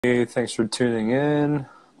Hey, thanks for tuning in.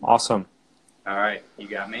 Awesome. All right, you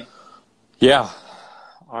got me? Yeah.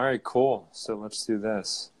 All right, cool. So let's do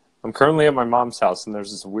this. I'm currently at my mom's house and there's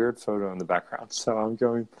this weird photo in the background. So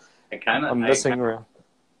I'm I kind messing around.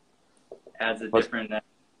 of adds a What?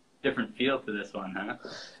 different feel to this one, huh?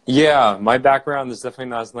 Yeah, my background is definitely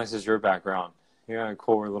not as nice as your background. You got a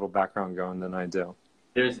cooler little background going than I do.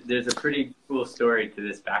 There's a pretty cool story to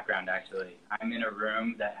this background, actually. I'm in a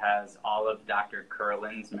room that has all of Dr.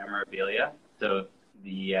 Curlin's memorabilia. So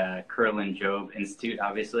the Curlin Job Institute,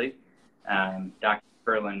 obviously. Dr.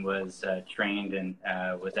 Curlin was trained and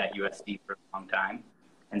was at USC for a long time.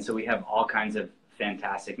 And so we have all kinds of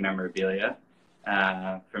fantastic memorabilia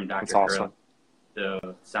from That's Dr. Curlin. awesome.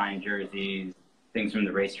 So signed jerseys, things from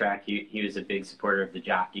the racetrack. He was a big supporter of the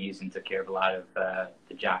jockeys and took care of a lot of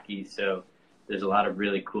the jockeys. So there's a lot of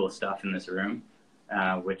really cool stuff in this room,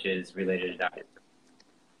 which is related to Dr.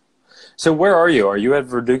 So where are you? Are you at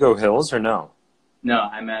Verdugo Hills or no? No,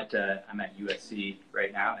 I'm at USC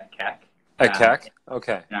right now at Keck. At Keck?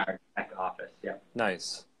 Okay. In our Keck office. Yeah.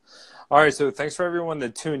 Nice. All right, so thanks for everyone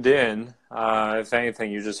that tuned in. If anything,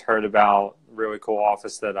 you just heard about a really cool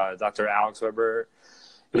office that Dr. Alex Weber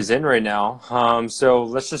is in right now. So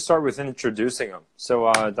let's just start with introducing him. So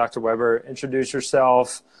Dr. Weber, introduce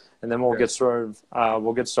yourself, and then we'll Sure. get started.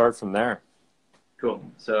 We'll get started from there. Cool.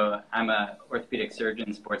 So I'm a orthopedic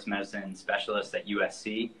surgeon, sports medicine specialist at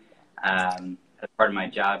USC. As part of my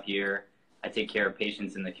job here, I take care of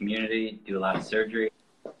patients in the community, do a lot of surgery,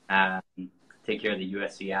 um, take care of the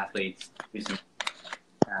USC athletes, do some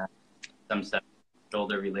stuff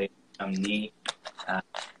shoulder related, some knee, some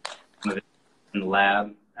of it in the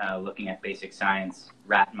lab, looking at basic science,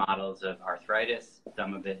 rat models of arthritis,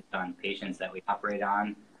 some of it on patients that we operate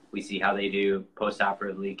on. We see how they do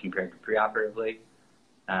post-operatively compared to pre-operatively.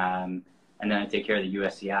 And then I take care of the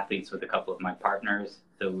USC athletes with a couple of my partners.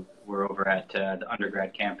 So we're over at the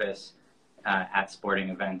undergrad campus at sporting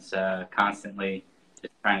events constantly,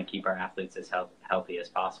 just trying to keep our athletes as healthy as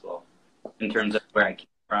possible. In terms of where I came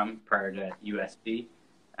from prior to USC,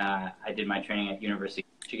 I did my training at University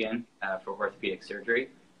of Michigan for orthopedic surgery.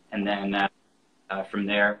 And then from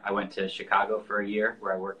there, I went to Chicago for a year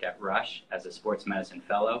where I worked at Rush as a sports medicine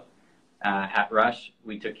fellow. At Rush,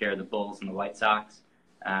 we took care of the Bulls and the White Sox.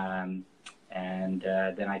 And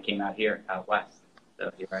then I came out here, out west.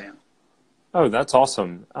 So here I am. Oh, that's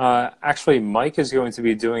awesome. Actually, Mike is going to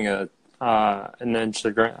be doing an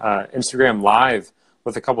Instagram live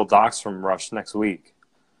with a couple docs from Rush next week.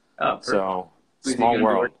 Oh, perfect. So Who's he small gonna be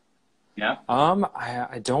world. working? Yeah.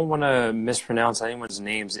 I don't want to mispronounce anyone's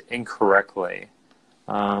names incorrectly.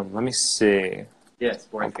 Let me see. Yeah, I'll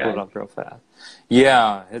sports pull it guy. up real fast.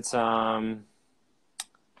 Yeah, it's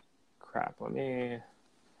crap. I'm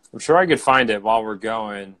sure I could find it while we're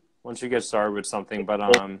going once you get started with something. But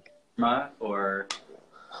Or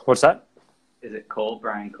what's that? is it Cole,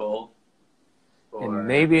 Brian Cole? And Or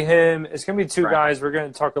maybe him. It's gonna be two Brian? guys. We're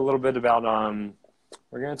gonna talk a little bit about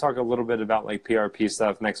like PRP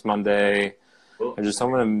stuff next Monday. Cool. I just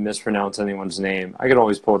don't want to mispronounce anyone's name. I could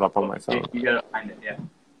always pull it up on my phone. You gotta find it, yeah.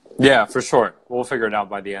 Yeah, for sure. We'll figure it out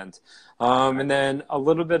by the end. And then a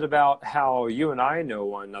little bit about how you and I know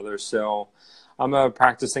one another. So I'm a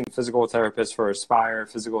practicing physical therapist for Aspire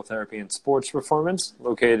Physical Therapy and Sports Performance,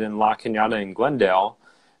 located in La Cañada in Glendale.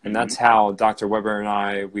 And that's how Dr. Weber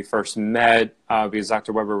and we first met because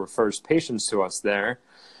Dr. Weber refers patients to us there.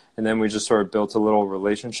 And then we just sort of built a little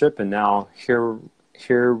relationship. And now here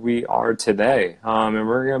we are today. And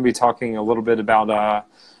we're going to be talking a little bit about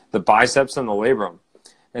the biceps and the labrum.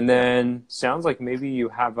 And then sounds like maybe you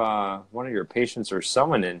have one of your patients or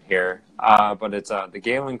someone in here, but it's the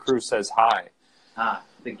Galen crew says hi.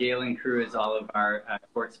 The Galen crew is all of our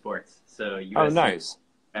court sports. So USC Oh, nice.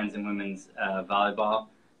 men's and women's volleyball,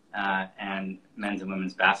 and men's and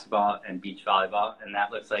women's basketball and beach volleyball. And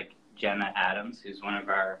that looks like Jenna Adams, who's one of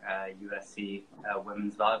our USC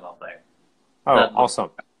women's volleyball players. Oh, That's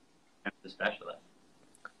awesome. the specialist.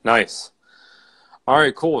 Nice. All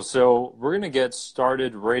right, cool. So we're going to get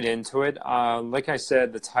started right into it. Like I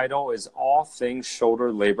said, the title is All Things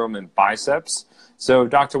Shoulder, Labrum, and Biceps. So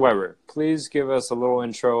Dr. Weber, please give us a little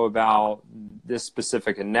intro about this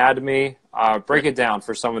specific anatomy. Break it down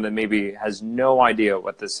for someone that maybe has no idea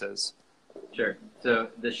what this is. Sure. So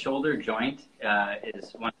the shoulder joint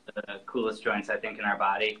is one of the coolest joints, I think, in our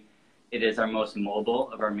body. It is our most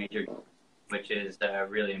mobile of our major joints, which is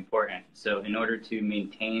really important. So in order to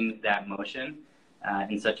maintain that motion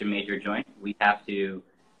in such a major joint, we have to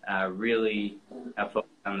really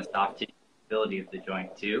focus on the soft tissue ability of the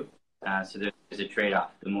joint too. So there's a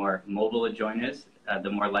trade-off. The more mobile a joint is,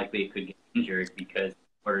 the more likely it could get injured because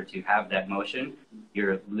order to have that motion,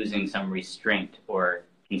 you're losing some restraint or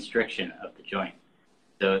constriction of the joint.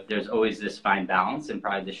 So there's always this fine balance, and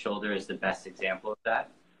probably the shoulder is the best example of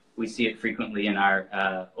that. We see it frequently in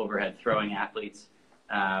our overhead throwing athletes,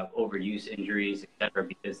 overuse injuries, etc.,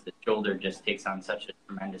 because the shoulder just takes on such a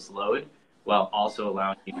tremendous load while also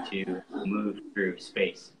allowing you to move through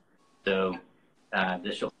space. So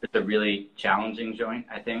the shoulder is a really challenging joint,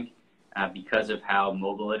 I think, because of how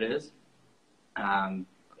mobile it is.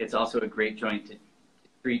 It's also a great joint to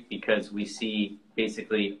treat because we see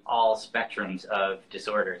basically all spectrums of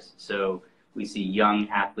disorders. So we see young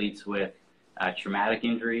athletes with traumatic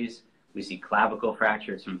injuries. We see clavicle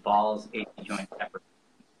fractures from falls, AC joint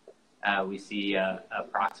separation. We see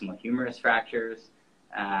proximal humerus fractures.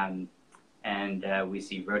 And we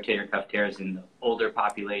see rotator cuff tears in the older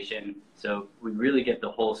population. So we really get the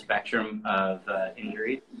whole spectrum of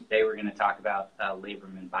injuries. Today we're going to talk about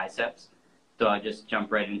labrum and biceps. So I'll just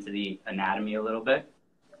jump right into the anatomy a little bit.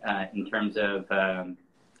 In terms of the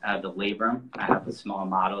labrum, I have a small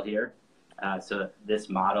model here. So this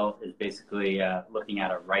model is basically looking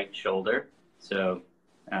at a right shoulder. So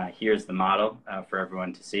here's the model for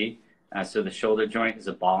everyone to see. So the shoulder joint is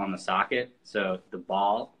a ball in the socket. So the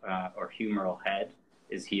ball or humeral head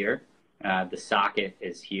is here. The socket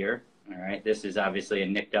is here. All right. This is obviously a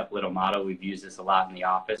nicked up little model. We've used this a lot in the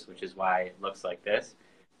office, which is why it looks like this.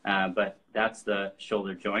 But that's the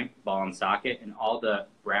shoulder joint, ball and socket, and all the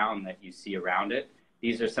brown that you see around it.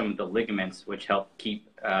 These are some of the ligaments which help keep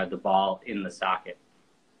the ball in the socket.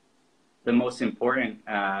 The most important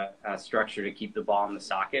structure to keep the ball in the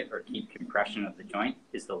socket or keep compression of the joint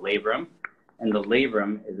is the labrum. And the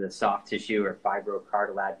labrum is a soft tissue or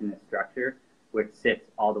fibrocartilaginous structure which sits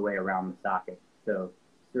all the way around the socket. So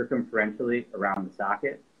circumferentially around the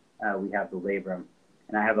socket, we have the labrum.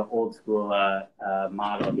 And I have an old school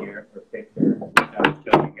model here or picture which I'll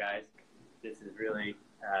show you guys. This is really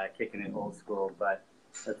kicking it old school, but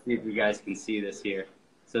let's see if you guys can see this here.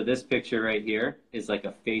 So this picture right here is like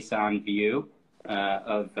a face-on view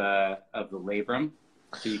of the labrum.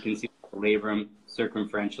 So you can see the labrum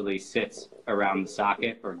circumferentially sits around the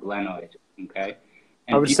socket or glenoid. Okay.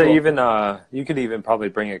 And I would say even you could even probably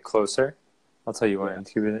bring it closer. I'll tell you when.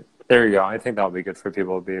 Yeah. There you go. I think that'll be good for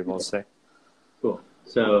people to be able to see. Cool.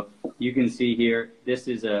 So you can see here, this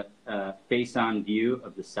is a face-on view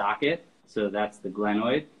of the socket. So that's the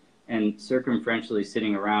glenoid. And circumferentially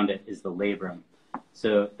sitting around it is the labrum.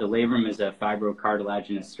 So the labrum is a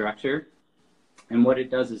fibrocartilaginous structure. And what it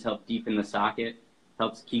does is help deepen the socket,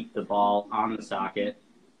 helps keep the ball on the socket,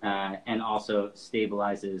 and also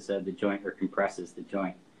stabilizes the joint or compresses the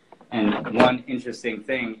joint. And one interesting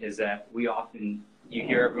thing is that you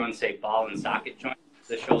hear everyone say ball and socket joint,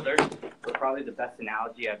 the shoulder, but probably the best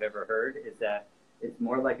analogy I've ever heard is that it's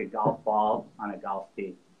more like a golf ball on a golf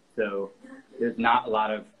tee. So there's not a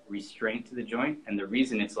lot of restraint to the joint, and the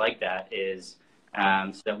reason it's like that is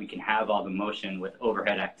so that we can have all the motion with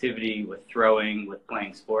overhead activity, with throwing, with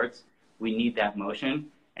playing sports. We need that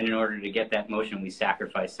motion, and in order to get that motion, we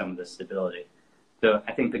sacrifice some of the stability. So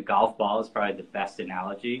I think the golf ball is probably the best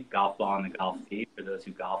analogy. Golf ball on the golf tee, for those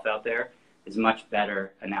who golf out there, is a much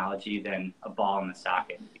better analogy than a ball in the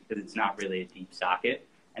socket because it's not really a deep socket,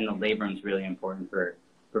 and the labrum is really important for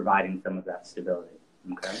providing some of that stability.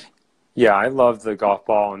 Okay. Yeah, I love the golf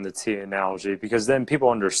ball and the tee analogy because then people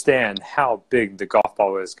understand how big the golf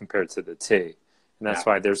ball is compared to the tee. And that's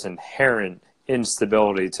why there's inherent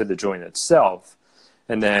instability to the joint itself.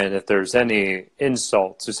 And then if there's any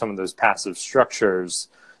insult to some of those passive structures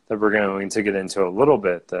that we're going to get into a little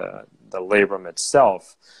bit, the labrum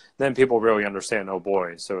itself, then people really understand, oh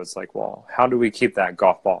boy. So it's like, well, how do we keep that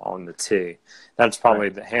golf ball on the tee? That's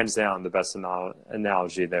probably hands down the best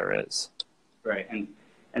analogy there is. Right.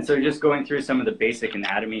 And so just going through some of the basic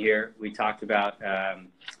anatomy here, we talked about, let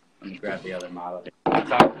me grab the other model. We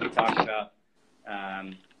talked about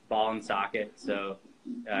ball and socket, so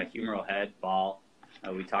humeral head, ball.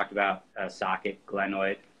 We talked about socket,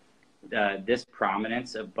 glenoid. This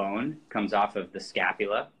prominence of bone comes off of the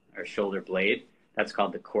scapula or shoulder blade. That's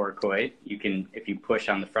called the coracoid. If you push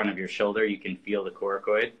on the front of your shoulder, you can feel the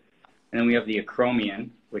coracoid. And then we have the acromion,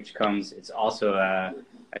 which it's also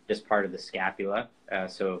just part of the scapula.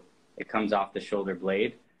 So it comes off the shoulder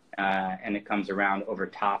blade and it comes around over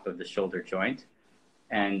top of the shoulder joint.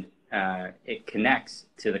 And it connects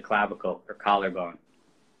to the clavicle or collarbone.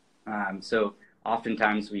 So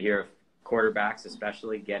oftentimes we hear of quarterbacks,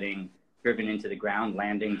 especially getting driven into the ground,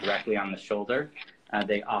 landing directly on the shoulder.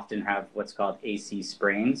 They often have what's called AC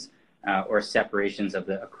sprains or separations of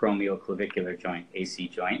the acromioclavicular joint, AC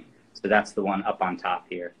joint. So that's the one up on top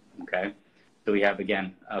here, okay? So we have,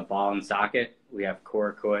 again, a ball and socket we have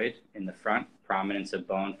coracoid in the front, prominence of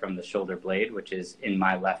bone from the shoulder blade, which is in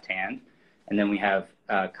my left hand. And then we have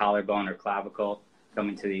collarbone or clavicle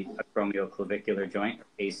coming to the acromioclavicular joint, or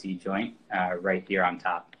AC joint, right here on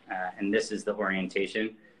top. And this is the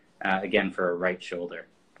orientation, again, for a right shoulder,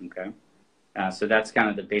 okay? So that's kind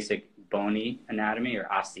of the basic bony anatomy or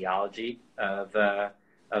osteology of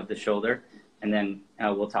the shoulder. And then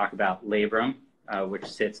we'll talk about labrum, which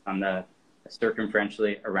sits on the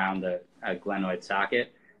circumferentially around the glenoid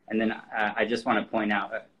socket. And then I just want to point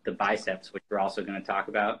out the biceps, which we're also going to talk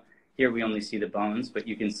about. Here we only see the bones, but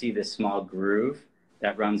you can see this small groove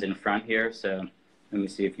that runs in front here. So let me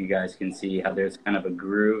see if you guys can see how there's kind of a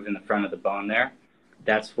groove in the front of the bone there.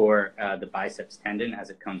 That's for the biceps tendon as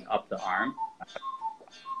it comes up the arm.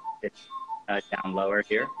 It's down lower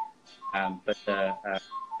here. But the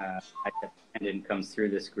biceps tendon comes through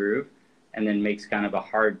this groove and then makes kind of a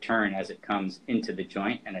hard turn as it comes into the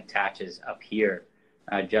joint and attaches up here,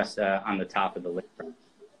 just on the top of the labrum.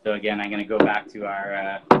 So again, I'm going to go back to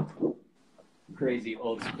our crazy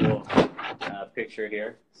old school picture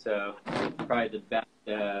here. So probably the best,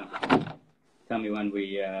 tell me when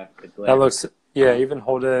we, that looks, yeah, even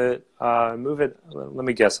hold it, move it, let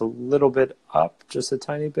me guess, a little bit up, just a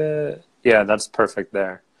tiny bit. Yeah, that's perfect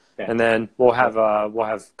there. Okay. And then we'll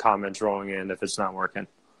have comments rolling in if it's not working.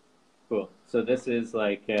 Cool. So this is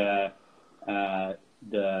like the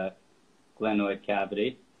glenoid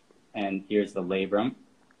cavity, and here's the labrum,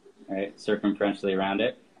 right, circumferentially around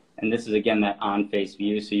it. And this is, again, that on-face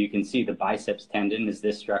view. So you can see the biceps tendon is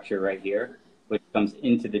this structure right here, which comes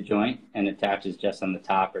into the joint and attaches just on the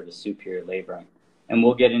top, or the superior labrum. And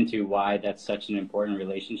we'll get into why that's such an important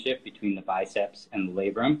relationship between the biceps and the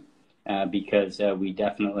labrum, because we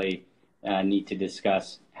definitely need to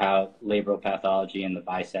discuss how labral pathology and the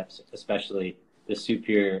biceps, especially the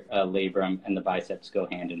superior labrum and the biceps, go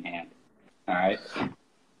hand in hand. All right?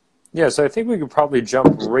 Yeah, so I think we could probably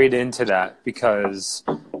jump right into that, because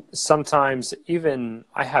sometimes even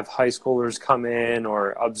I have high schoolers come in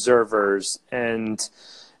or observers, and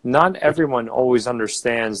not everyone always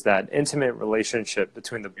understands that intimate relationship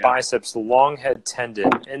between the biceps, the long head tendon,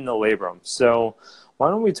 and the labrum. So why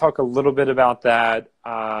don't we talk a little bit about that?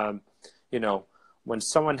 You know, when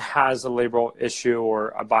someone has a labral issue or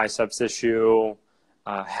a biceps issue,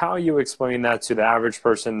 how you explain that to the average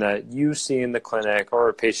person that you see in the clinic, or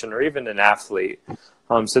a patient, or even an athlete,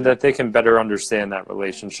 so that they can better understand that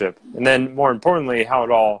relationship. And then more importantly, how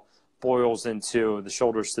it all boils into the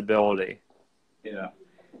shoulder stability. Yeah.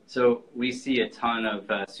 So we see a ton of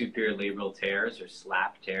superior labral tears, or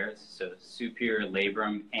SLAP tears. So superior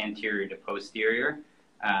labrum anterior to posterior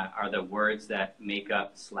are the words that make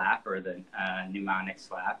up SLAP, or the mnemonic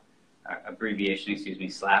SLAP, abbreviation,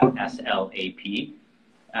 SLAP, S-L-A-P.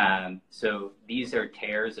 So these are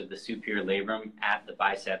tears of the superior labrum at the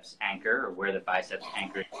biceps anchor, or where the biceps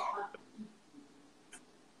anchor is.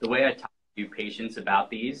 The way I talk to patients about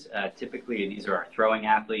these, typically these are our throwing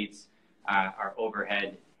athletes, our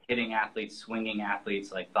overhead hitting athletes, swinging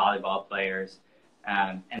athletes like volleyball players.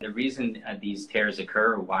 And the reason these tears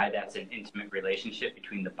occur, or why that's an intimate relationship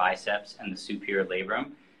between the biceps and the superior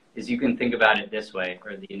labrum, is you can think about it this way,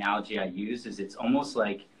 or the analogy I use is it's almost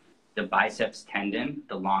like the biceps tendon,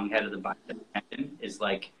 the long head of the biceps tendon, is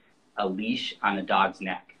like a leash on a dog's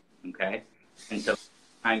neck, okay? And so every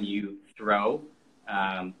time you throw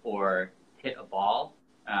or hit a ball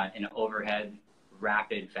in an overhead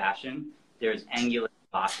rapid fashion, there's angular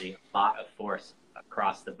velocity, a lot of force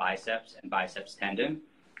across the biceps and biceps tendon.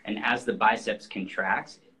 And as the biceps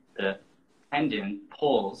contracts, the tendon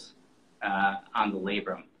pulls on the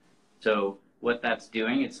labrum. So what that's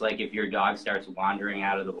doing, it's like if your dog starts wandering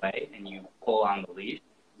out of the way and you pull on the leash.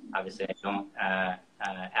 Obviously, I don't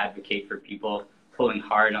advocate for people pulling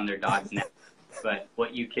hard on their dog's neck. But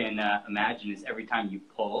what you can imagine is every time you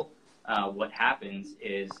pull, what happens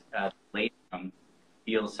is the labrum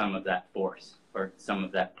feels some of that force, or some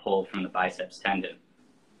of that pull from the biceps tendon.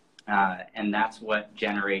 And that's what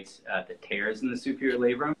generates the tears in the superior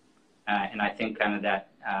labrum. And I think kind of that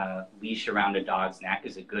leash around a dog's neck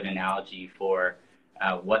is a good analogy for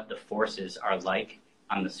what the forces are like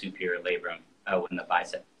on the superior labrum when the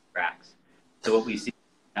bicep cracks. So what we see,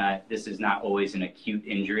 this is not always an acute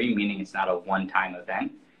injury, meaning it's not a one-time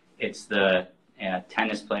event. It's the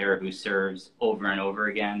tennis player who serves over and over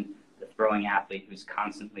again, the throwing athlete who's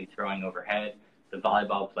constantly throwing overhead, the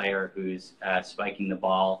volleyball player who's spiking the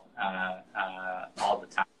ball all the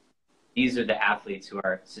time. These are the athletes who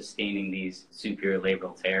are sustaining these superior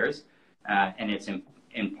labral tears, and it's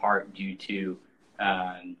in part due to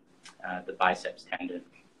the biceps tendon.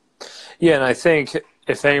 Yeah, and I think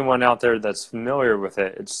if anyone out there that's familiar with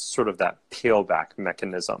it, it's sort of that peel back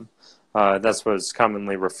mechanism. That's what it's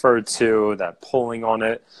commonly referred to, that pulling on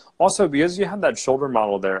it. Also, because you have that shoulder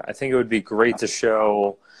model there, I think it would be great to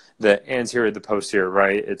show the anterior, the posterior,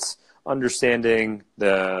 right? It's understanding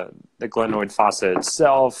the glenoid fossa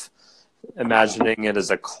itself, imagining it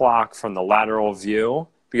as a clock from the lateral view,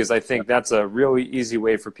 because I think that's a really easy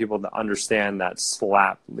way for people to understand that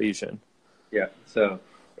slap lesion. Yeah, so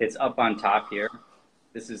it's up on top here.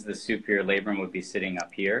 This is the superior labrum would be sitting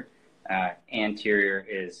up here. Anterior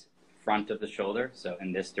is front of the shoulder, so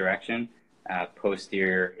in this direction.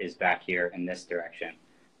 Posterior is back here in this direction.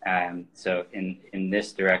 So in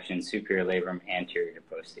this direction, superior labrum, anterior to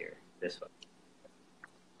posterior, this way.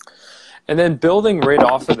 And then building right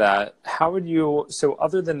off of that, how would you, so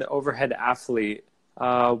other than the overhead athlete,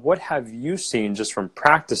 what have you seen just from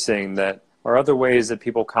practicing that are other ways that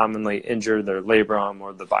people commonly injure their labrum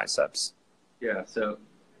or the biceps? Yeah, so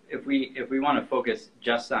if we want to focus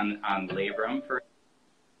just on labrum,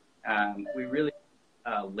 we really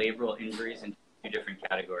labral injuries in two different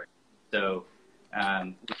categories. So we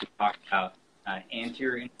can talk about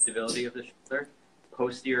anterior instability of the shoulder,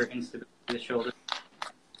 posterior instability of the shoulder.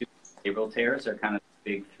 Labral tears are kind of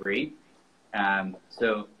the big three.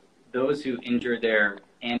 So those who injure their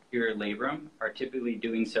anterior labrum are typically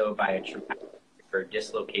doing so by a traumatic or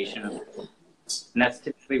dislocation of the shoulder. And that's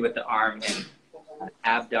typically with the arm in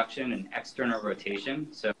abduction and external rotation.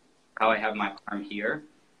 So how I have my arm here,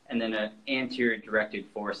 and then an anterior directed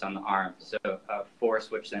force on the arm. So a force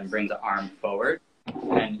which then brings the arm forward.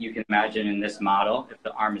 And you can imagine in this model, if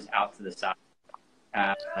the arm is out to the side,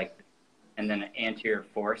 like this, and then an anterior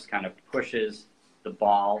force kind of pushes the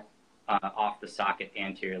ball off the socket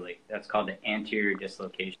anteriorly. That's called the anterior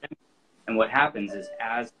dislocation. And what happens is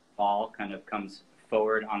as the ball kind of comes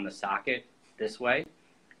forward on the socket this way,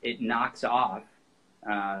 it knocks off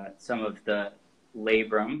some of the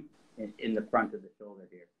labrum in the front of the shoulder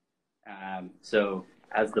here. So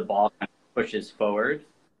as the ball kind of pushes forward,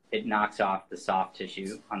 it knocks off the soft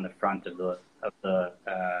tissue on the front of the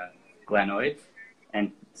glenoid.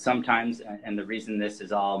 And sometimes, and the reason this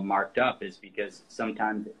is all marked up is because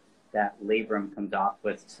sometimes that labrum comes off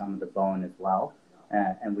with some of the bone as well.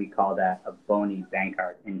 And we call that a bony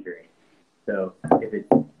Bankart injury. So if it's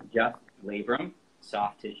just labrum,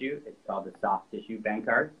 soft tissue, it's called a soft tissue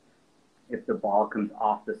Bankart. If the ball comes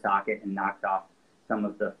off the socket and knocks off some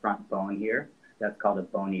of the front bone here, that's called a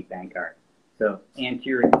bony Bankart. So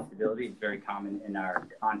anterior instability is very common in our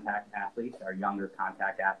contact athletes, our younger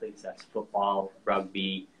contact athletes. That's football,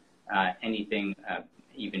 rugby, anything,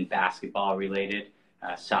 even basketball related,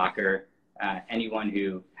 soccer. Anyone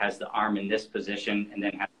who has the arm in this position and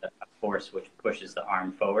then has a force which pushes the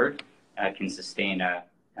arm forward can sustain a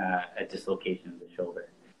dislocation of the shoulder.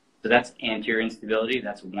 So that's anterior instability.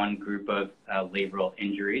 That's one group of labral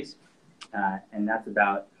injuries. And that's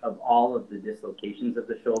about, of all of the dislocations of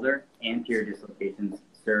the shoulder, anterior dislocations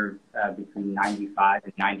serve between 95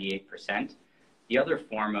 and 98%. The other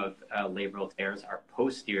form of labral tears are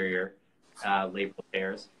posterior labral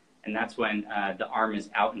tears, and that's when the arm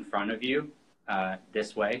is out in front of you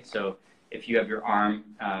this way. So if you have your arm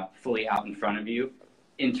fully out in front of you,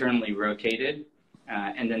 internally rotated,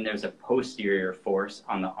 and then there's a posterior force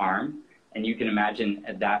on the arm, and you can imagine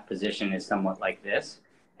that position is somewhat like this.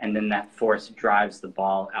 And then that force drives the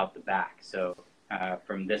ball out the back. So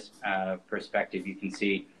from this perspective, you can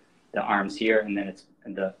see the arms here, and then it's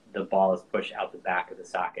the ball is pushed out the back of the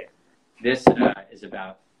socket. This is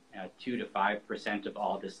about 2 to 5% of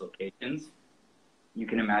all dislocations. You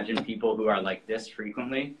can imagine people who are like this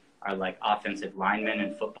frequently are like offensive linemen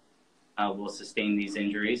in football will sustain these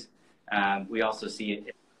injuries. We also see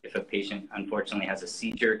it if a patient unfortunately has a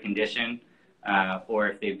seizure condition, or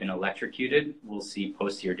if they've been electrocuted, we'll see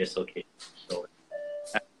posterior dislocation. So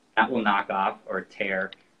that will knock off or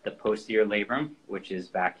tear the posterior labrum, which is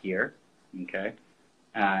back here, okay?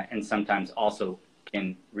 And sometimes also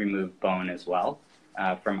can remove bone as well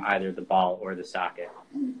from either the ball or the socket.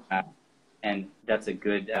 And that's a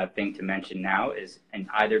good thing to mention now is in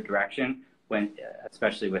either direction, when,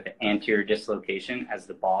 especially with the anterior dislocation, as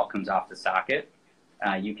the ball comes off the socket,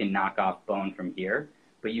 you can knock off bone from here.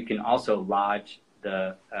 But you can also lodge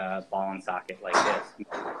the ball and socket like this.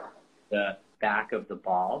 The back of the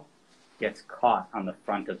ball gets caught on the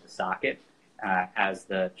front of the socket as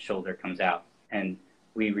the shoulder comes out. And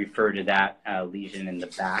we refer to that lesion in the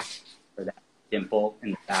back, or that dimple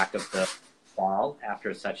in the back of the ball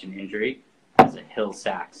after such an injury, as a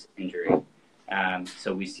Hill-Sachs injury.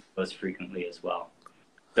 So we see those frequently as well.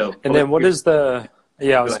 So, and then what is the...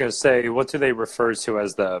 Yeah, I was going to say, what do they refer to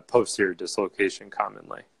as the posterior dislocation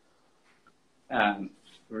commonly?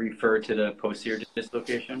 refer to the posterior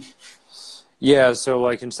dislocation? Yeah, so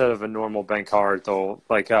like instead of a normal bank card, they'll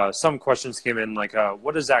like some questions came in like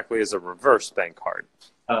what exactly is a reverse bank card?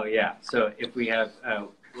 Oh yeah. So if we have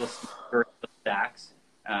we'll reverse stacks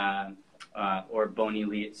or bony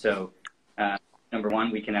lead. So number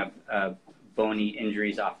one, we can have bony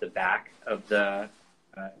injuries off the back of the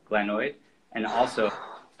glenoid, and also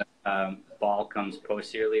ball comes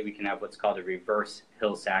posteriorly. We can have what's called a reverse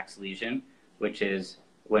Hill-Sachs lesion, which is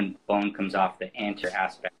when bone comes off the anterior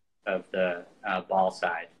aspect of the ball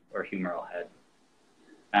side or humeral head.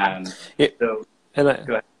 So and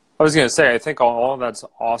go ahead. I was going to say, I think all that's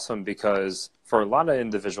awesome because for a lot of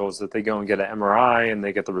individuals that they go and get an MRI and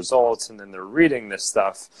they get the results and then they're reading this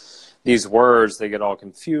stuff, these words, they get all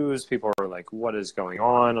confused. People are like, what is going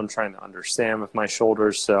on? I'm trying to understand with my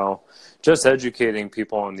shoulders. So just educating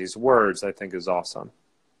people on these words, I think is awesome.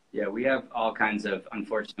 Yeah, we have all kinds of,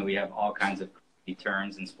 unfortunately, we have all kinds of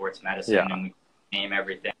terms in sports medicine, and we name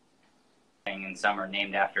everything. And some are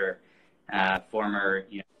named after former,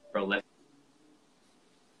 prolific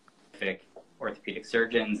orthopedic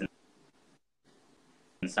surgeons,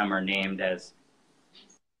 and some are named as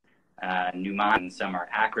mnemonics, and some are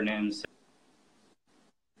acronyms.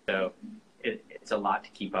 So it's a lot to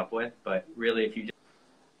keep up with, but really, if you just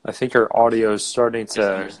I think your audio is starting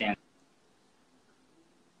to understand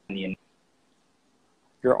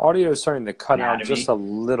your audio is starting to cut anatomy, out just a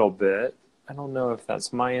little bit. I don't know if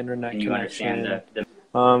that's my internet and you connection. understand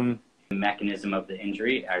the mechanism of the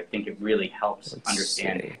injury, I think it really helps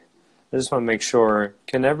understand. See. I just want to make sure.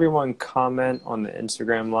 Can everyone comment on the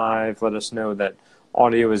Instagram Live? Let us know that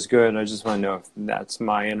audio is good. I just want to know if that's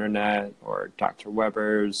my internet or Dr.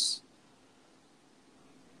 Weber's.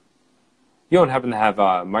 You don't happen to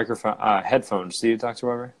have microphone headphones, do you, Dr.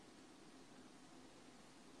 Weber?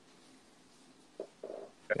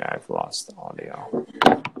 Yeah, I've lost the audio.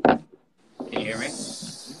 Can you hear me?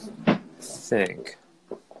 I think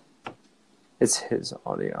it's his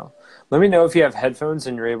audio. Let me know if you have headphones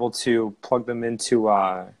and you're able to plug them into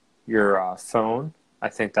your phone. I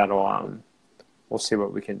think that'll we'll see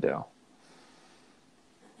what we can do.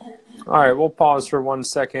 All right, we'll pause for 1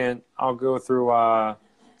 second. I'll go through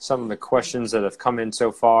some of the questions that have come in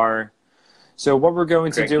so far. So what we're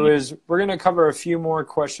going to do is we're going to cover a few more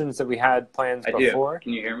questions that we had planned before.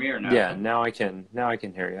 Can you hear me or no? Yeah, now I can. Now I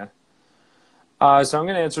can hear you. So I'm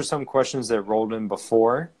going to answer some questions that rolled in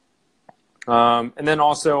before. And then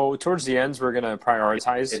also towards the ends, we're going to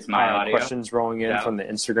prioritize questions rolling in from the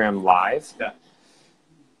Instagram Live. Yeah.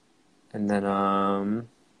 And then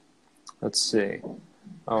let's see.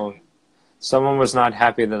 Oh, someone was not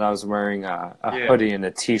happy that I was wearing a hoodie and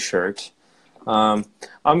a T-shirt.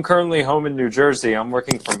 I'm currently home in New Jersey. I'm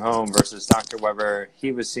working from home versus Dr. Weber.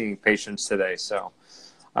 He was seeing patients today, so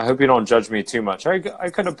I hope you don't judge me too much. I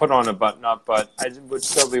could have put on a button-up, but I would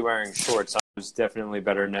still be wearing shorts. It's definitely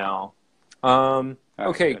better now.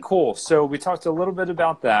 Okay, cool. So we talked a little bit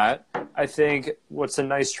about that. I think what's a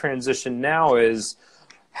nice transition now is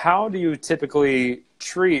how do you typically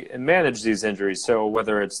treat and manage these injuries? So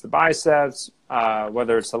whether it's the biceps,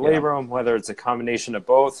 whether it's the labrum, whether it's a combination of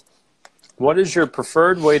both, what is your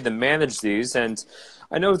preferred way to manage these? And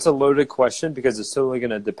I know it's a loaded question because it's totally going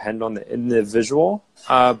to depend on the individual,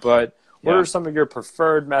 but what are some of your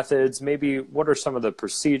preferred methods? Maybe what are some of the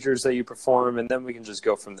procedures that you perform? And then we can just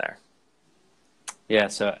go from there. Yeah,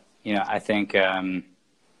 so, I think it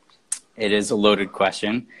is a loaded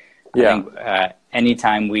question. Yeah. I think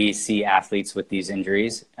anytime we see athletes with these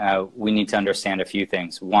injuries, we need to understand a few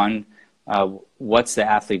things. One, what's the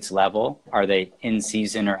athlete's level? Are they in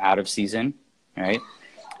season or out of season? Right?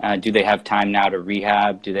 Do they have time now to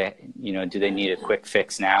rehab? Do they need a quick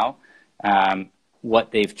fix now?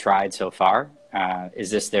 What they've tried so far. Is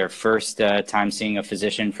this their first time seeing a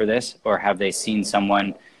physician for this, or have they seen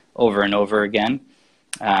someone over and over again?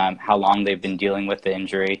 How long they've been dealing with the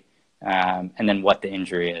injury, and then what the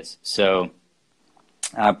injury is. So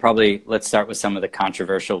probably let's start with some of the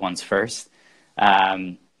controversial ones first.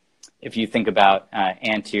 If you think about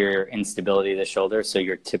anterior instability of the shoulder, so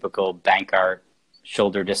your typical Bankart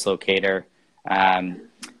shoulder dislocator,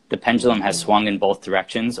 the pendulum has swung in both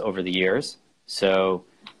directions over the years. So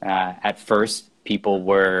at first, people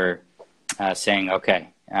were saying, okay,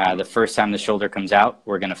 the first time the shoulder comes out,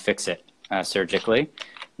 we're going to fix it surgically.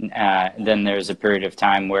 Then there's a period of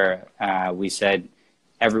time where we said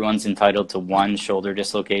everyone's entitled to one shoulder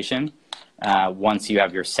dislocation. Once you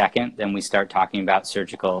have your second, then we start talking about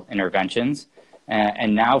surgical interventions.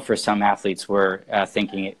 And now for some athletes, we're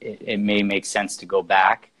thinking it may make sense to go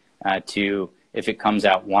back to, if it comes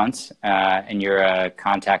out once and you're a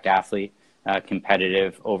contact athlete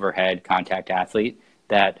competitive overhead contact athlete,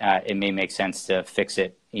 that it may make sense to fix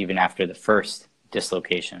it even after the first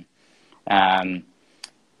dislocation.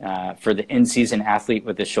 For the in-season athlete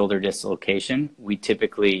with a shoulder dislocation, we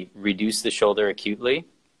typically reduce the shoulder acutely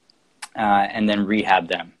and then rehab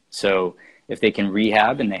them. So if they can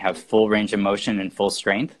rehab and they have full range of motion and full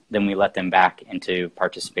strength, then we let them back into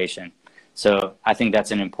participation. So I think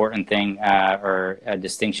that's an important thing or a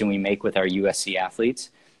distinction we make with our USC athletes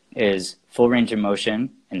is full range of motion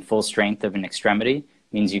and full strength of an extremity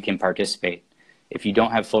means you can participate. If you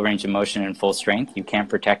don't have full range of motion and full strength, you can't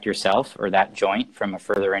protect yourself or that joint from a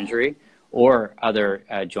further injury or other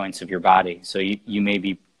joints of your body. So you may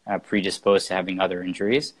be predisposed to having other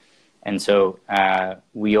injuries. And so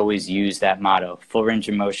we always use that motto: full range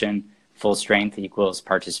of motion, full strength equals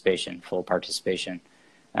participation, full participation.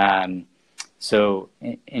 So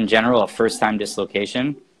in general, a first-time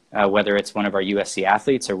dislocation, whether it's one of our USC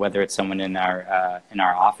athletes or whether it's someone in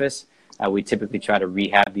our office, we typically try to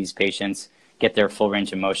rehab these patients, get their full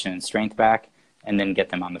range of motion and strength back, and then get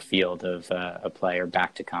them on the field of a play or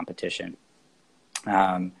back to competition.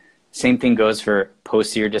 Same thing goes for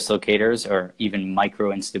posterior dislocators or even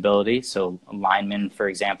micro instability. So linemen, for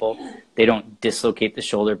example, they don't dislocate the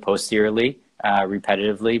shoulder posteriorly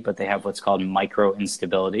repetitively, but they have what's called micro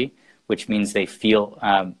instability, which means they feel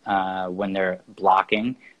when they're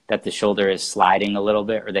blocking that the shoulder is sliding a little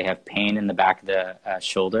bit, or they have pain in the back of the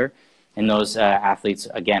shoulder. And those athletes,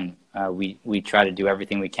 again, we try to do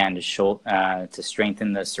everything we can to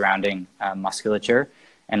strengthen the surrounding musculature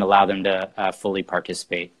and allow them to fully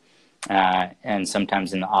participate. And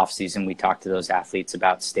sometimes in the off season, we talk to those athletes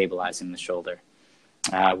about stabilizing the shoulder.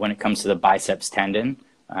 When it comes to the biceps tendon,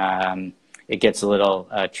 it gets a little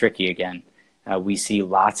tricky again. We see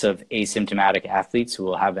lots of asymptomatic athletes who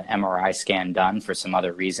will have an MRI scan done for some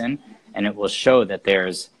other reason, and it will show that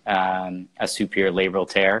there's a superior labral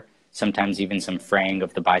tear, sometimes even some fraying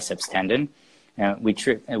of the biceps tendon. We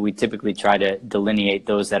typically try to delineate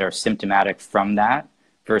those that are symptomatic from that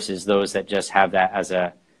versus those that just have that as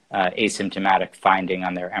a asymptomatic finding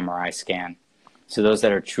on their MRI scan. So those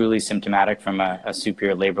that are truly symptomatic from a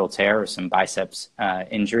superior labral tear or some biceps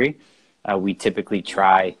injury, we typically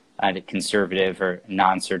try a conservative or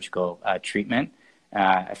non-surgical treatment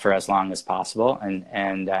for as long as possible.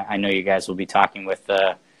 And I know you guys will be talking with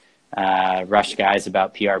the rush guys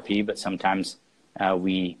about PRP, but sometimes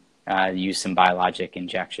we use some biologic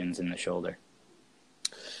injections in the shoulder.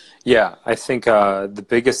 Yeah, I think the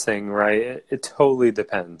biggest thing, right, it totally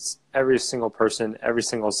depends. Every single person, every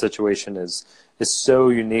single situation is so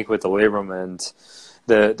unique with the labrum, and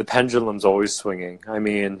the pendulum's always swinging. I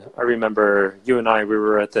mean, I remember you and I, we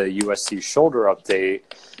were at the USC shoulder update,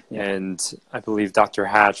 and I believe Dr.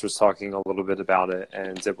 Hatch was talking a little bit about it,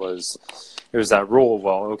 and it was that rule.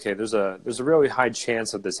 Well, okay, there's a really high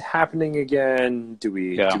chance of this happening again. Do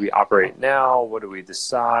we operate now? What do we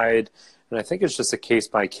decide? And I think it's just a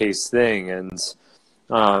case-by-case thing. And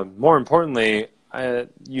more importantly,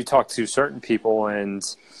 you talk to certain people, and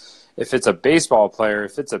if it's a baseball player,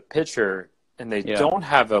 if it's a pitcher, and they don't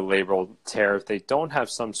have a labral tear, if they don't have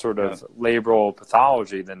some sort of labral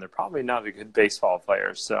pathology, then they're probably not a good baseball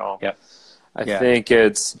player. So I think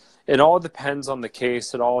it all depends on the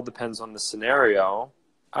case. It all depends on the scenario.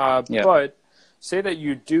 But say that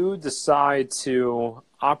you do decide to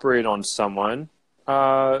operate on someone.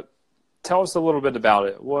 Tell us a little bit about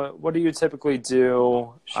it. What do you typically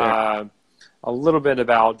do? Sure. A little bit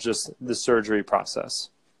about just the surgery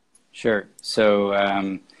process. Sure.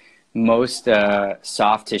 So most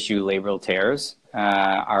soft tissue labral tears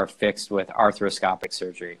are fixed with arthroscopic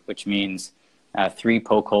surgery, which means 3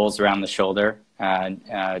 poke holes around the shoulder,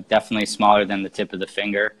 definitely smaller than the tip of the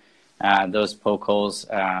finger. Those poke holes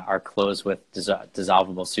are closed with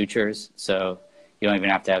dissolvable sutures, so you don't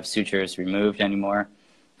even have to have sutures removed anymore.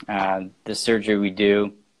 The surgery we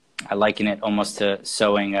do, I liken it almost to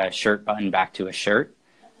sewing a shirt button back to a shirt.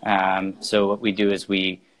 So what we do is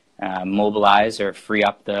we mobilize or free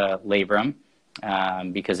up the labrum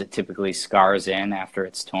because it typically scars in after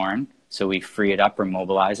it's torn. So we free it up or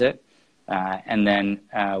mobilize it. And then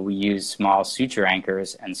we use small suture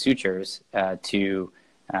anchors and sutures to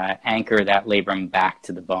anchor that labrum back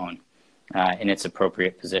to the bone in its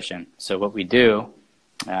appropriate position. So what we do,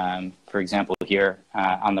 for example, here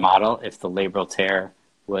on the model, if the labral tear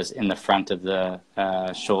was in the front of the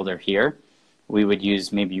shoulder here, we would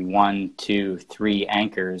use maybe 1, 2, 3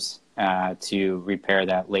 anchors to repair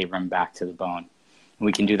that labrum back to the bone.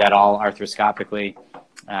 We can do that all arthroscopically.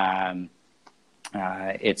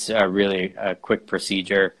 It's a really quick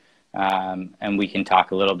procedure, and we can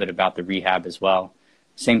talk a little bit about the rehab as well.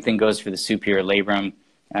 Same thing goes for the superior labrum.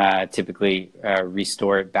 typically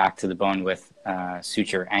restore it back to the bone with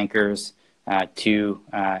suture anchors, 2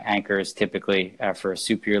 anchors typically for a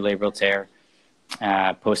superior labral tear.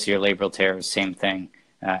 Posterior labral tear, same thing,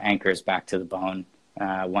 anchors back to the bone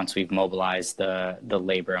once we've mobilized the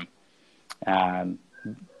labrum.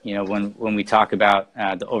 When we talk about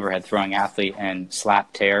the overhead throwing athlete and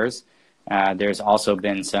slap tears, there's also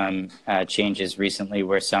been some changes recently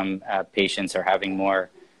where some patients are having more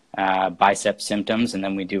bicep symptoms, and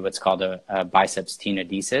then we do what's called a biceps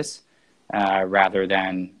tenodesis rather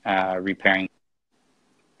than repairing.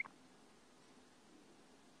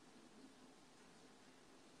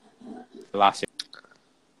 Lost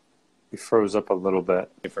You froze up a little bit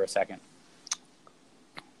you for a second.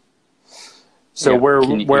 So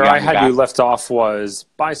Yeah. where I had you left off was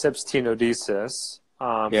biceps tenodesis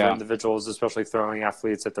for individuals, especially throwing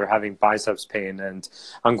athletes, that they're having biceps pain. And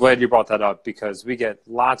I'm glad you brought that up because we get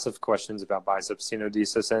lots of questions about biceps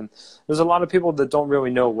tenodesis, and there's a lot of people that don't really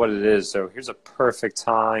know what it is. So here's a perfect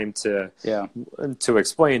time to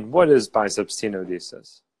explain what is biceps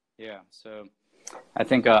tenodesis. Yeah. So I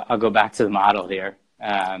think I'll go back to the model here.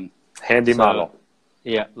 Handy model.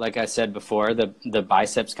 Yeah, like I said before, the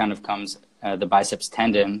biceps kind of comes, the biceps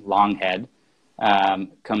tendon, long head,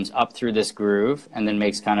 comes up through this groove and then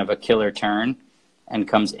makes kind of a killer turn and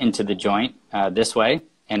comes into the joint this way,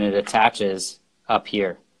 and it attaches up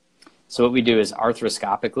here. So what we do is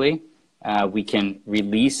arthroscopically, we can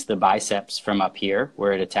release the biceps from up here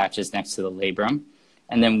where it attaches next to the labrum,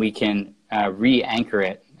 and then we can re-anchor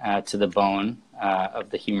it to the bone of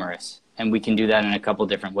the humerus. And we can do that in a couple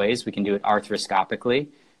different ways. We can do it arthroscopically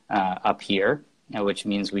up here, which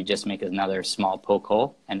means we just make another small poke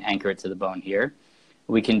hole and anchor it to the bone here.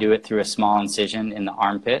 We can do it through a small incision in the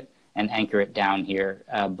armpit and anchor it down here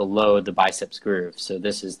below the biceps groove. So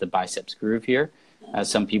this is the biceps groove here.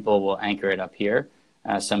 Some people will anchor it up here.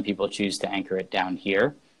 Some people choose to anchor it down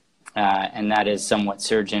here. And that is somewhat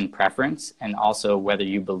surgeon preference, and also whether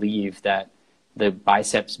you believe that the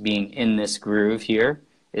biceps being in this groove here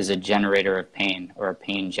is a generator of pain or a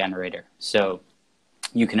pain generator. So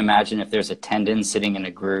you can imagine if there's a tendon sitting in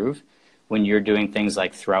a groove, when you're doing things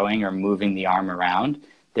like throwing or moving the arm around,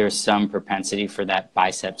 there's some propensity for that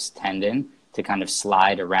biceps tendon to kind of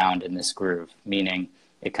slide around in this groove, meaning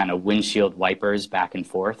it kind of windshield wipers back and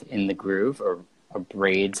forth in the groove or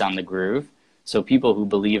braids on the groove. So people who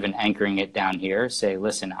believe in anchoring it down here say,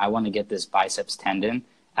 listen, I want to get this biceps tendon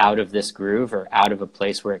out of this groove or out of a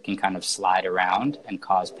place where it can kind of slide around and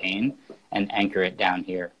cause pain, and anchor it down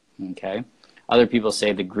here, okay? Other people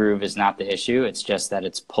say the groove is not the issue, it's just that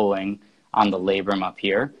it's pulling on the labrum up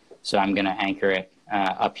here, so I'm going to anchor it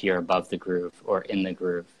up here above the groove or in the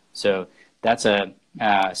groove. So that's a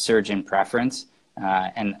surgeon preference,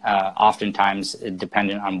 and oftentimes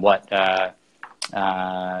dependent on what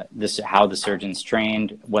how the surgeon's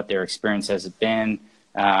trained, what their experience has been,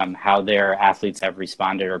 how their athletes have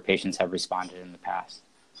responded or patients have responded in the past.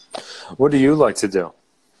 What do you like to do?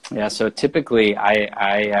 Yeah, so typically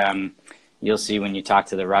you'll see when you talk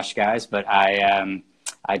to the rush guys, but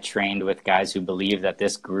I trained with guys who believe that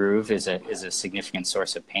this groove is a significant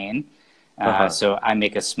source of pain. So I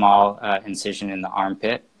make a small incision in the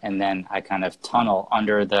armpit, and then I kind of tunnel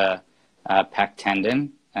under the pec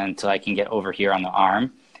tendon until I can get over here on the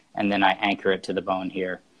arm, and then I anchor it to the bone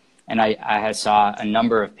here. And I saw a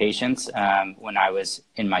number of patients when I was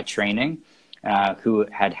in my training who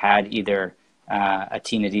had either a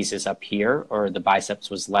tenodesis up here or the biceps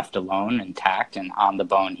was left alone intact and on the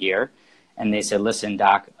bone here. And they said, listen,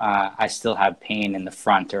 doc, I still have pain in the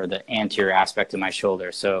front or the anterior aspect of my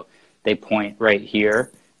shoulder. So they point right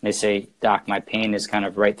here. They say, doc, my pain is kind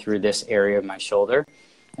of right through this area of my shoulder.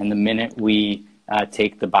 And the minute we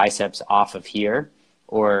take the biceps off of here,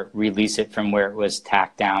 or release it from where it was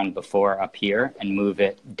tacked down before up here and move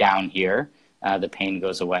it down here, the pain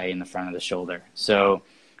goes away in the front of the shoulder. So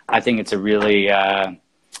I think it's a really,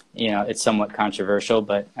 it's somewhat controversial,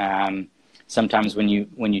 but sometimes when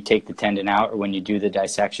you take the tendon out or when you do the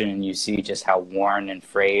dissection and you see just how worn and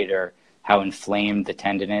frayed or how inflamed the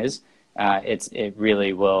tendon is, it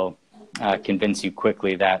really will convince you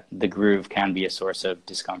quickly that the groove can be a source of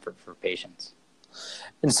discomfort for patients.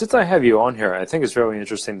 And since I have you on here, I think it's really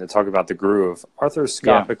interesting to talk about the groove.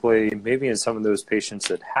 Arthroscopically, maybe in some of those patients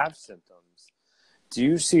that have symptoms, do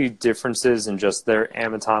you see differences in just their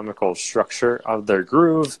anatomical structure of their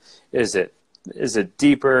groove? Is it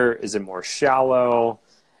deeper? Is it more shallow?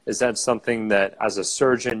 Is that something that as a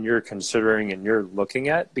surgeon you're considering and you're looking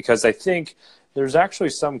at? Because I think there's actually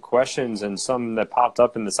some questions and some that popped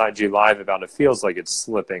up in this IG Live about it feels like it's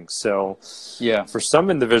slipping. So yeah, for some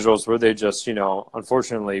individuals, were they just,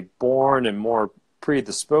 unfortunately born and more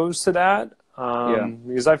predisposed to that?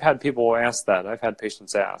 Because I've had people ask that. I've had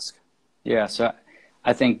patients ask. Yeah, so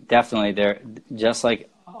I think definitely just like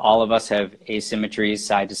all of us have asymmetries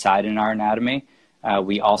side to side in our anatomy,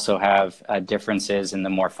 we also have differences in the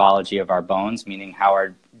morphology of our bones, meaning how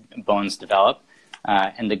our bones develop,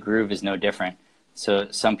 and the groove is no different. So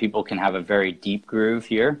some people can have a very deep groove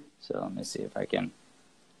here. So let me see if I can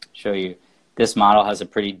show you. This model has a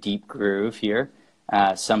pretty deep groove here.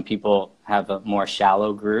 Some people have a more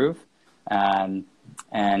shallow groove. And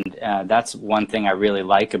that's one thing I really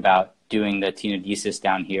like about doing the tenodesis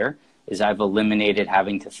down here, is I've eliminated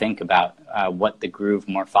having to think about what the groove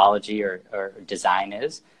morphology or design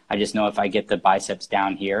is. I just know if I get the biceps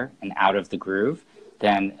down here and out of the groove,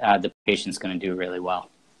 then the patient's going to do really well.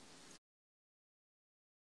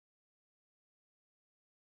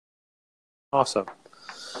 Awesome.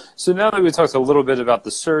 So now that we talked a little bit about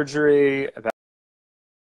the surgery, about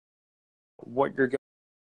what you're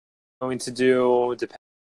going to do, depending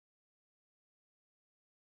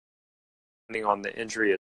on the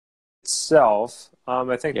injury itself,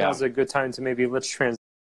 I think now's a good time to maybe let's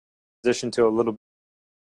transition to a little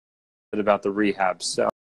bit about the rehab. So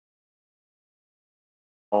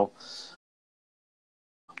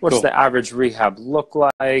what's the average rehab look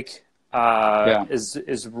like?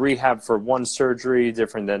 Is rehab for one surgery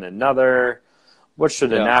different than another? What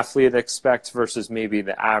should an athlete expect versus maybe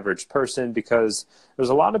the average person? Because there's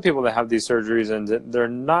a lot of people that have these surgeries and they're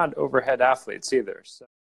not overhead athletes either. So.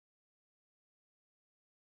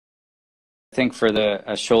 I think for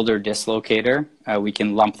the shoulder dislocator, we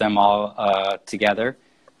can lump them all together.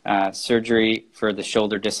 Surgery for the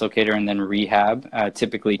shoulder dislocator and then rehab,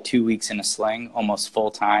 typically 2 weeks in a sling, almost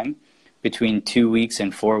full time. Between 2 weeks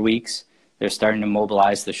and 4 weeks, they're starting to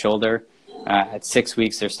mobilize the shoulder. At 6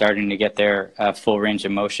 weeks, they're starting to get their full range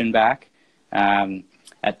of motion back.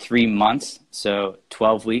 At 3 months, so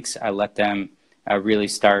 12 weeks, I let them really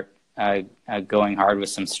start going hard with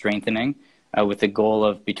some strengthening, with the goal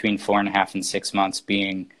of between 4.5 and 6 months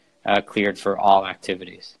being cleared for all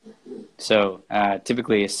activities. So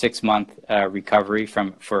typically a 6-month recovery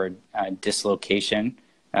for dislocation,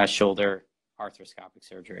 shoulder arthroscopic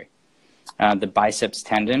surgery. The biceps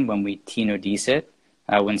tendon, when we tenodese it,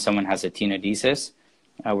 when someone has a tenodesis,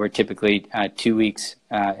 we're typically 2 weeks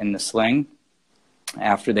in the sling.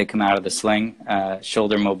 After they come out of the sling,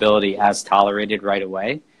 shoulder mobility as tolerated right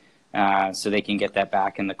away, so they can get that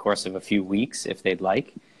back in the course of a few weeks if they'd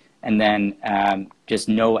like. And then just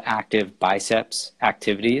no active biceps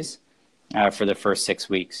activities for the first 6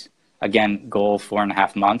 weeks. Again, goal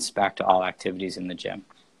 4.5 months back to all activities in the gym.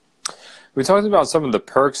 We talked about some of the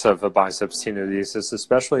perks of a biceps tenodesis,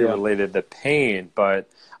 especially related to pain, but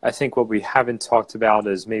I think what we haven't talked about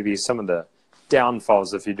is maybe some of the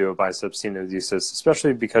downfalls if you do a biceps tenodesis,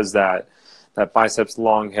 especially because that biceps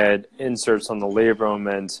long head inserts on the labrum,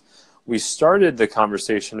 and we started the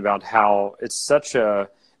conversation about how it's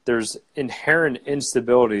there's inherent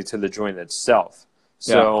instability to the joint itself.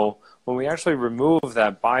 So when we actually remove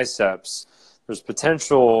that biceps, there's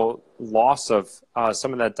potential loss of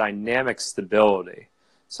some of that dynamic stability.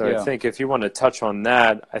 So I think if you want to touch on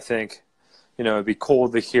that, I think, it'd be cool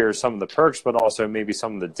to hear some of the perks, but also maybe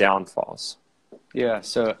some of the downfalls. Yeah,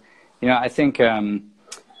 so, I think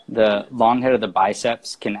the long head of the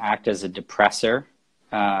biceps can act as a depressor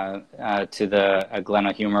to the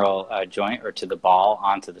glenohumeral joint, or to the ball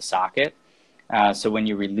onto the socket. So when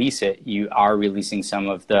you release it, you are releasing some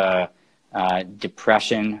of the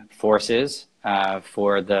depression forces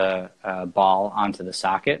for the ball onto the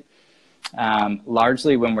socket.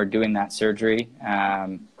 Largely when we're doing that surgery,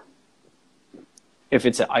 if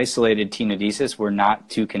it's an isolated tenodesis, we're not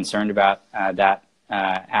too concerned about that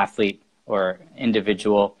athlete or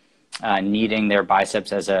individual needing their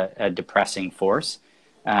biceps as a depressing force.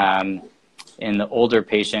 In the older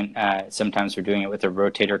patient, sometimes we're doing it with a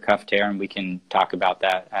rotator cuff tear, and we can talk about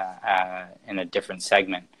that in a different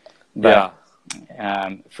segment. But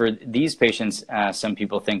for these patients, some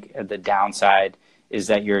people think the downside is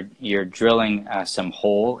that you're drilling some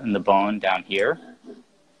hole in the bone down here,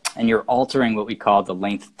 and you're altering what we call the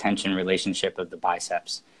length-tension relationship of the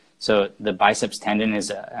biceps. So the biceps tendon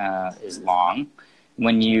is long.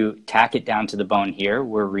 When you tack it down to the bone here,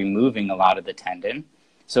 we're removing a lot of the tendon.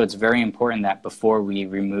 So it's very important that before we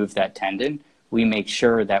remove that tendon, we make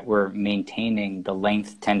sure that we're maintaining the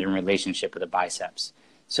length-tendon relationship of the biceps.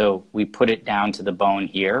 So we put it down to the bone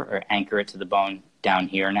here, or anchor it to the bone down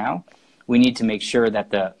here now. We need to make sure that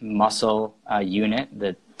the muscle unit,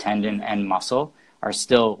 the tendon and muscle, are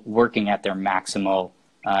still working at their maximal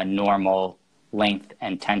normal length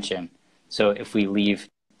and tension. So if we leave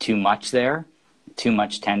too much there, too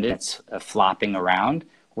much tendon that's flopping around,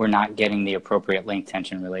 we're not getting the appropriate length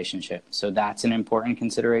tension relationship. So that's an important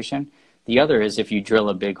consideration. The other is if you drill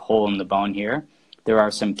a big hole in the bone here, there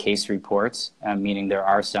are some case reports, meaning there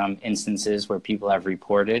are some instances where people have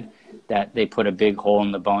reported that they put a big hole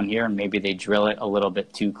in the bone here and maybe they drill it a little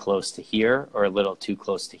bit too close to here or a little too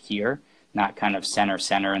close to here, not kind of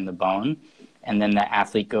center in the bone. And then the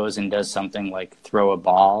athlete goes and does something like throw a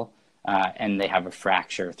ball and they have a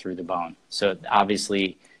fracture through the bone. So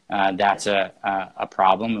obviously that's a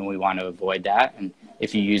problem and we want to avoid that. And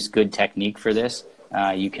if you use good technique for this,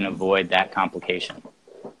 you can avoid that complication.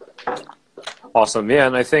 Awesome. Yeah,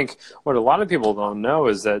 and I think what a lot of people don't know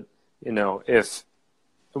is that, if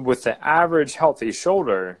with the average healthy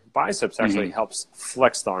shoulder, biceps actually helps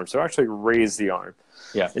flex the arm, so actually raise the arm.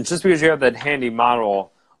 Yeah. And just because you have that handy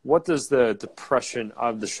model, what does the depression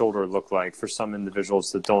of the shoulder look like for some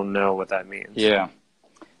individuals that don't know what that means? Yeah.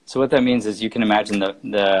 So what that means is you can imagine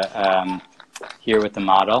the here with the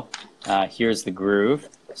model, here's the groove.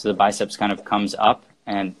 So the biceps kind of comes up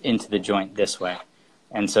and into the joint this way.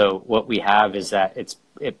 And so what we have is that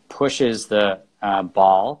it pushes the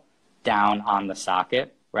ball down on the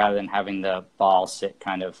socket rather than having the ball sit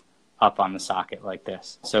kind of up on the socket like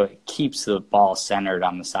this. So it keeps the ball centered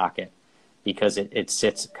on the socket because it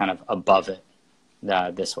sits kind of above it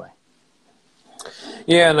this way.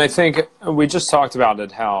 Yeah, and I think we just talked about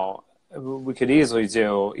it, how we could easily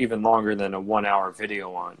do even longer than a 1-hour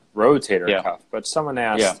video on rotator cuff. But someone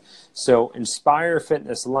asked, so Inspire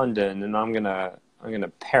Fitness London, and I'm gonna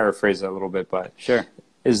paraphrase it a little bit, but sure.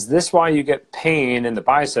 Is this why you get pain in the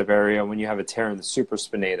bicep area when you have a tear in the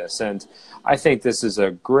supraspinatus? And I think this is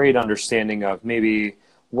a great understanding of maybe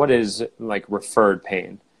what is like referred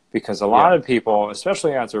pain, because a lot of people,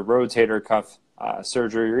 especially after rotator cuff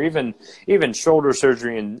surgery or even shoulder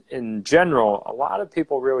surgery in general, a lot of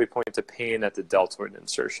people really point to pain at the deltoid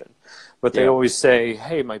insertion, but they always say,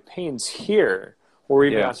 hey, my pain's here, or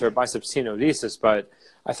even after a biceps tenodesis, but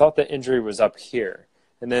I thought the injury was up here.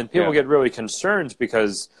 And then people get really concerned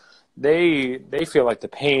because they feel like the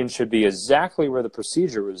pain should be exactly where the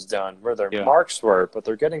procedure was done, where their marks were, but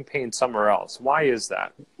they're getting pain somewhere else. Why is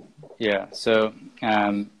that? Yeah, so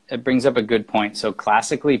it brings up a good point. So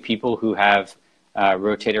classically, people who have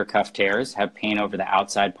rotator cuff tears have pain over the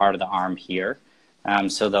outside part of the arm here.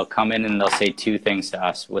 So they'll come in and they'll say two things to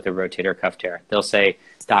us with a rotator cuff tear. They'll say,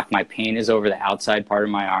 Doc, my pain is over the outside part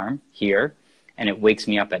of my arm here, and it wakes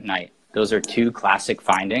me up at night. Those are two classic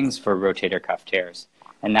findings for rotator cuff tears.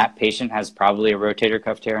 And that patient has probably a rotator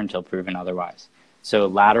cuff tear until proven otherwise. So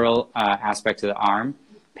lateral aspect of the arm,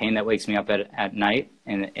 pain that wakes me up at night,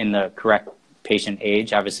 and in the correct patient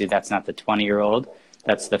age, obviously that's not the 20-year-old,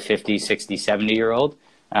 that's the 50, 60, 70-year-old.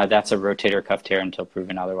 That's a rotator cuff tear until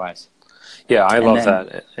proven otherwise. Yeah, I love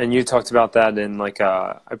that. And you talked about that in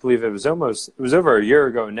I believe it was over a year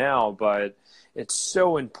ago now, but it's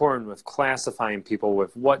so important with classifying people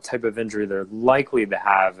with what type of injury they're likely to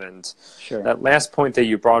have. And that last point that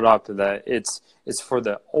you brought up, that it's for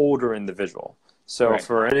the older individual. So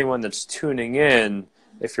for anyone that's tuning in,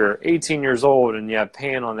 if you're 18 years old and you have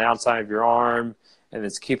pain on the outside of your arm and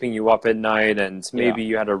it's keeping you up at night and maybe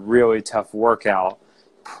you had a really tough workout,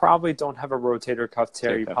 probably don't have a rotator cuff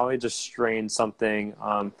tear. You probably just strained something.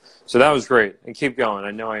 So that was great. And keep going.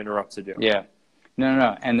 I know I interrupted you. Yeah.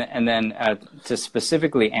 No. And then to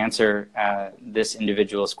specifically answer this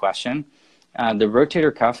individual's question, the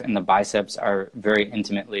rotator cuff and the biceps are very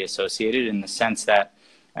intimately associated in the sense that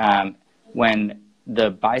when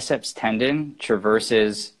the biceps tendon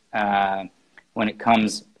traverses, when it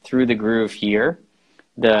comes through the groove here,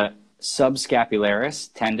 the subscapularis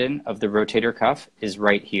tendon of the rotator cuff is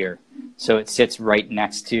right here. So it sits right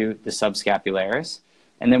next to the subscapularis.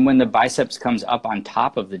 And then when the biceps comes up on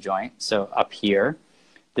top of the joint, so up here,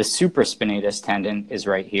 the supraspinatus tendon is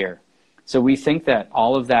right here. So we think that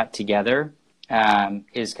all of that together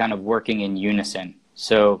is kind of working in unison.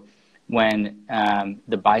 So when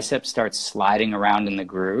the bicep starts sliding around in the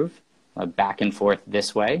groove, back and forth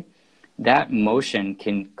this way, that motion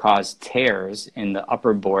can cause tears in the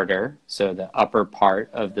upper border, so the upper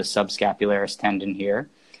part of the subscapularis tendon here.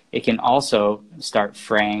 It can also start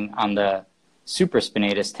fraying on the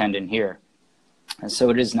supraspinatus tendon here. And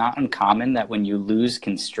so it is not uncommon that when you lose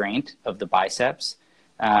constraint of the biceps,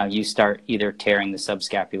 you start either tearing the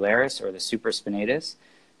subscapularis or the supraspinatus.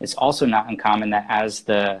 It's also not uncommon that as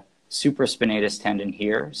the supraspinatus tendon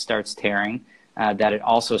here starts tearing, that it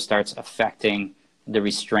also starts affecting the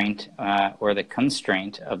restraint or the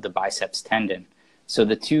constraint of the biceps tendon. So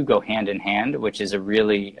the two go hand in hand, which is a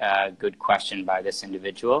really good question by this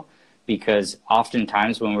individual, because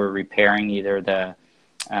oftentimes when we're repairing either the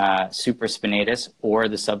supraspinatus or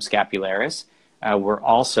the subscapularis, we're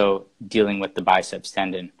also dealing with the biceps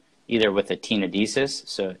tendon, either with a tenodesis,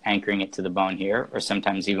 so anchoring it to the bone here, or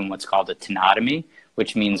sometimes even what's called a tenotomy,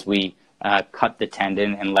 which means we cut the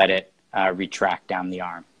tendon and let it retract down the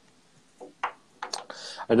arm.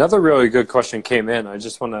 Another really good question came in.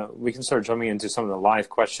 We can start jumping into some of the live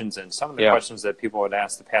questions and some of the questions that people had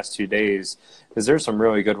asked the past 2 days, because there's some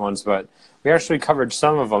really good ones, but we actually covered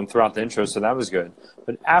some of them throughout the intro, so that was good.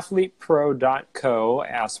 But athletepro.co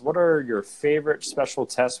asks, what are your favorite special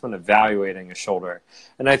tests when evaluating a shoulder?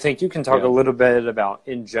 And I think you can talk a little bit about,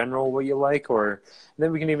 in general, what you like, or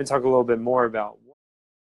then we can even talk a little bit more about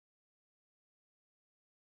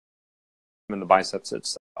in the biceps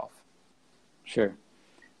itself. Sure.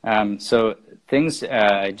 So things,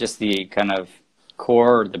 just the kind of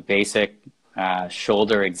core, the basic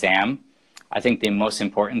shoulder exam, I think the most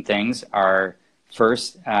important things are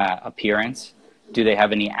first, appearance. Do they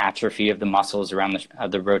have any atrophy of the muscles around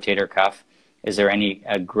the rotator cuff? Is there any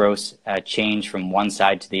gross change from one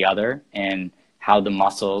side to the other in how the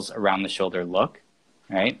muscles around the shoulder look,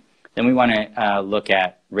 right? Then we want to look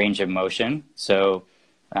at range of motion. So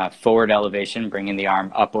forward elevation, bringing the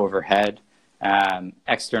arm up overhead.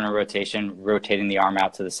 External rotation, rotating the arm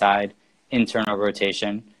out to the side. Internal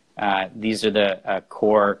rotation. These are the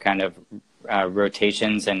core kind of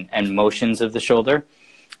rotations and motions of the shoulder.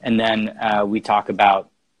 And then we talk about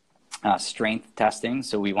strength testing.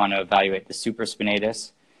 So we want to evaluate the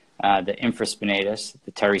supraspinatus, the infraspinatus,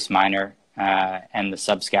 the teres minor, and the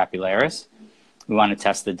subscapularis. We want to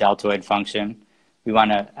test the deltoid function. We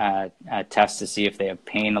want to test to see if they have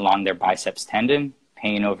pain along their biceps tendon,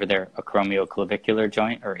 pain over their acromioclavicular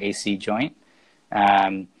joint or AC joint.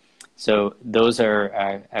 So those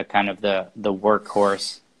are kind of the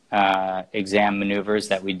workhorse exam maneuvers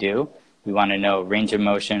that we do. We want to know range of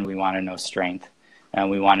motion, we want to know strength,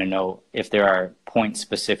 and we want to know if there are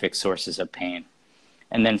point-specific sources of pain.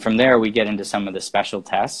 And then from there, we get into some of the special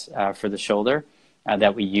tests for the shoulder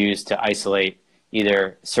that we use to isolate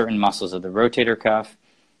either certain muscles of the rotator cuff,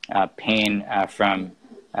 pain from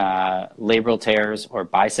labral tears or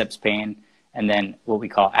biceps pain, and then what we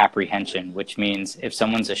call apprehension, which means if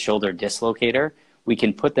someone's a shoulder dislocator, we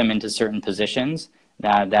can put them into certain positions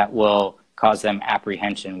that will cause them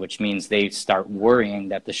apprehension, which means they start worrying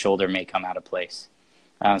that the shoulder may come out of place.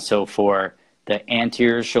 So for the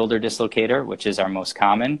anterior shoulder dislocator, which is our most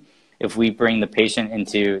common, if we bring the patient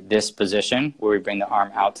into this position where we bring the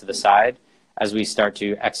arm out to the side, as we start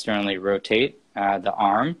to externally rotate the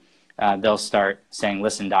arm, they'll start saying,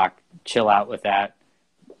 listen, doc, chill out with that.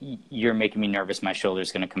 You're making me nervous. My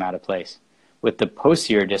shoulder's going to come out of place. With the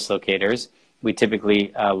posterior dislocators, we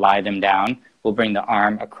typically lie them down. We'll bring the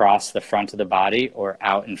arm across the front of the body or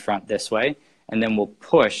out in front this way, and then we'll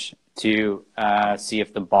push to see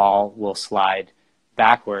if the ball will slide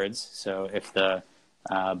backwards. So if the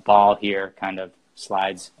ball here kind of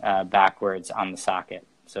slides backwards on the socket,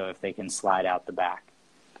 so if they can slide out the back.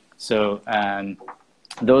 So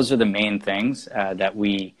those are the main things that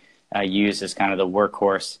we use as kind of the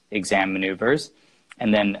workhorse exam maneuvers.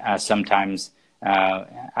 And then sometimes,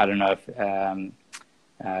 I don't know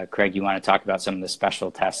if, Craig, you want to talk about some of the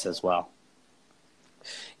special tests as well?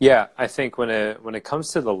 Yeah, I think when it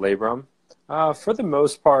comes to the labrum, for the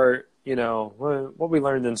most part, you know, what we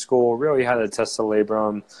learned in school really how to test the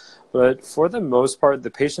labrum. But for the most part, the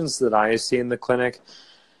patients that I see in the clinic,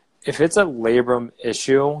 if it's a labrum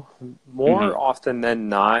issue, more often than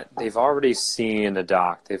not, they've already seen a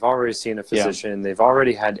doc. They've already seen a physician. They've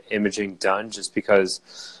already had imaging done, just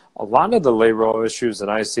because a lot of the labral issues that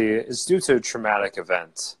I see is due to a traumatic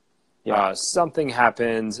event. Something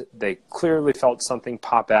happened. They clearly felt something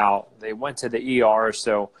pop out. They went to the ER,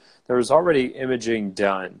 so there was already imaging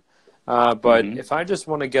done. But if I just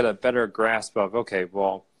want to get a better grasp of, okay,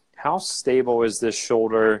 well, how stable is this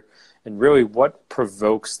shoulder? And really, what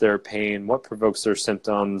provokes their pain? What provokes their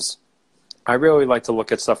symptoms? I really like to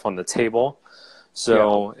look at stuff on the table.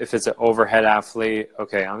 So if it's an overhead athlete,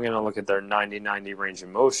 okay, I'm going to look at their 90-90 range of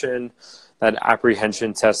motion, that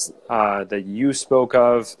apprehension test that you spoke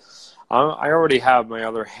of. I already have my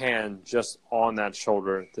other hand just on that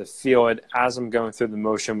shoulder to feel it as I'm going through the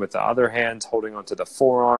motion with the other hand holding onto the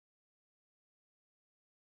forearm.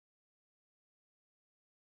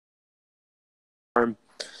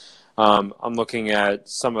 I'm looking at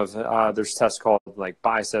some of, there's tests called like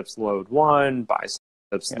biceps load 1,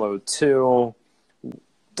 biceps load 2.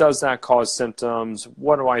 Does that cause symptoms?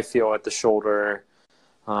 What do I feel at the shoulder?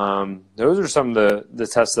 Those are some of the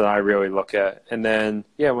tests that I really look at. And then,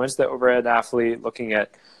 when it's the overhead athlete, looking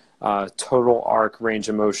at total arc range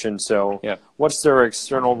of motion. So what's their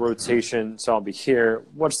external rotation? So I'll be here.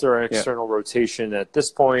 What's their external rotation at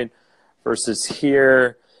this point versus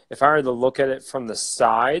here? If I were to look at it from the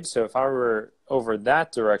side, so if I were over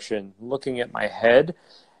that direction, looking at my head,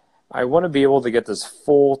 I want to be able to get this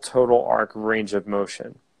full total arc range of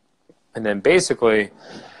motion. And then basically,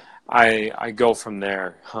 I go from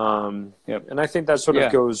there. And I think that sort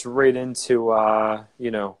of goes right into,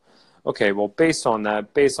 you know, okay, well, based on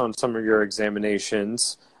that, based on some of your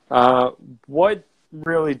examinations, what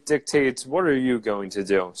really dictates what are you going to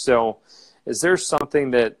do? So is there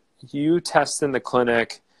something that you test in the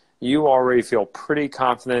clinic, you already feel pretty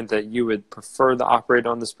confident that you would prefer to operate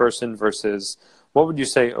on this person versus what would you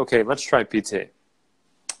say, okay, let's try PT?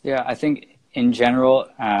 Yeah, I think in general,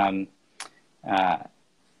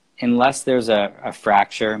 unless there's a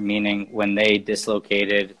fracture, meaning when they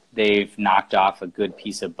dislocated, they've knocked off a good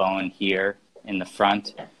piece of bone here in the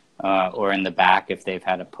front or in the back if they've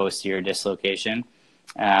had a posterior dislocation,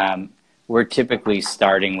 we're typically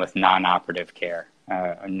starting with non-operative care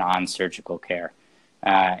or non-surgical care.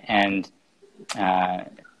 And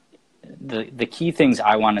the key things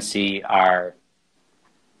I want to see are,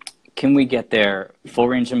 can we get their full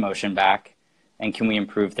range of motion back, and can we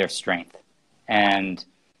improve their strength? And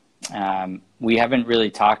we haven't really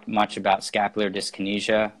talked much about scapular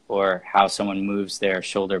dyskinesia or how someone moves their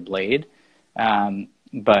shoulder blade,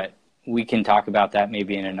 but we can talk about that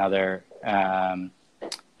maybe in another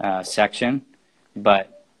section.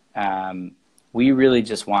 But we really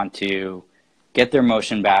just want to get their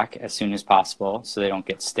motion back as soon as possible so they don't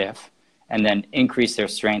get stiff, and then increase their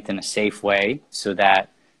strength in a safe way so that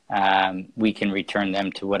we can return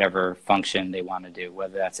them to whatever function they want to do,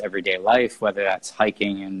 whether that's everyday life, whether that's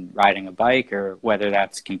hiking and riding a bike, or whether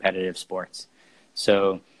that's competitive sports.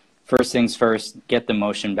 So first things first, get the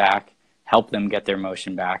motion back, help them get their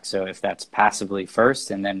motion back. So if that's passively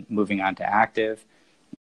first and then moving on to active,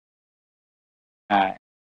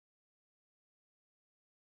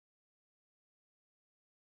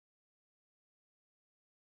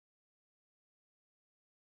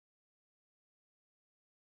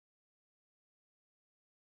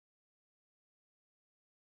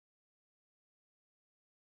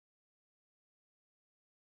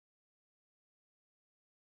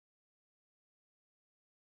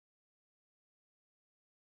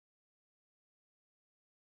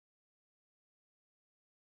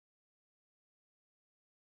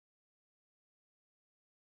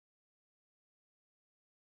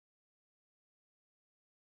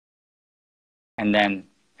 and then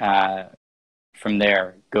from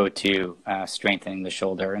there go to strengthening the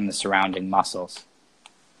shoulder and the surrounding muscles.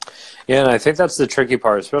 Yeah, and I think that's the tricky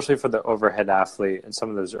part, especially for the overhead athlete in some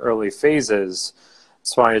of those early phases.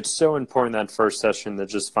 That's why it's so important that first session to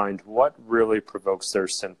just find what really provokes their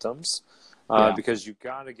symptoms, because you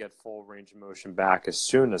got to get full range of motion back as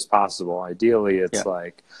soon as possible. Ideally, it's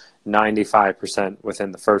like 95%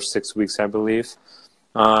 within the first 6 weeks, I believe.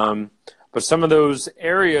 But some of those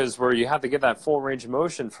areas where you have to get that full range of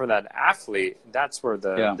motion for that athlete, that's where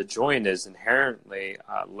the joint is inherently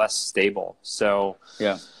less stable. So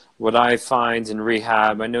what I find in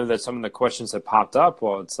rehab, I know that some of the questions that popped up,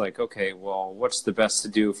 well, it's like, okay, well, what's the best to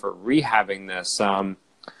do for rehabbing this?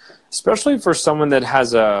 Especially for someone that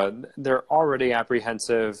has they're already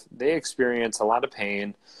apprehensive, they experience a lot of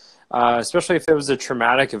pain. Especially if it was a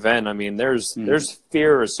traumatic event. I mean, there's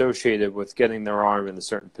fear associated with getting their arm in a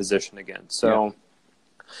certain position again. So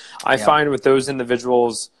I find with those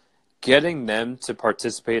individuals, getting them to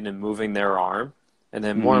participate in moving their arm, and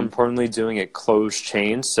then more importantly, doing it closed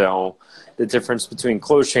chain. So the difference between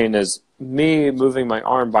closed chain is me moving my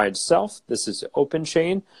arm by itself. This is open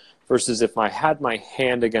chain versus if I had my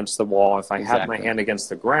hand against the wall, if I had my hand against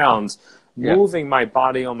the ground, moving my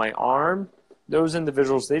body on my arm, those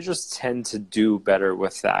individuals, they just tend to do better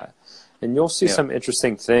with that. And you'll see some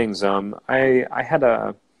interesting things. I had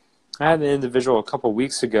an individual a couple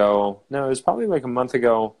weeks ago, no, it was probably like a month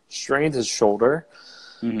ago, strained his shoulder.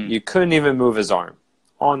 You couldn't even move his arm.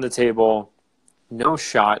 On the table, no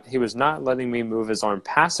shot. He was not letting me move his arm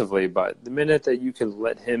passively, but the minute that you could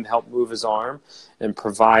let him help move his arm and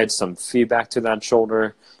provide some feedback to that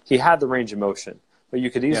shoulder, he had the range of motion. But you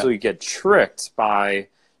could easily get tricked by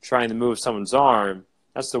trying to move someone's arm.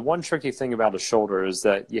 That's the one tricky thing about a shoulder, is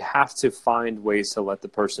that you have to find ways to let the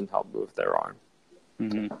person help move their arm.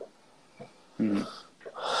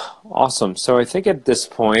 Awesome. So I think at this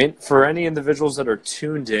point, for any individuals that are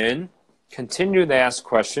tuned in, continue to ask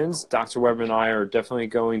questions. Dr. Webb and I are definitely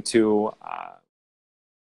going to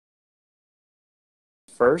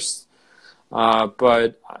first,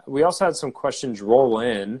 but we also had some questions roll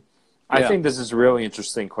in. I think this is a really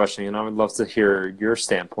interesting question, and I would love to hear your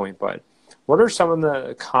standpoint. But what are some of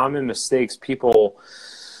the common mistakes people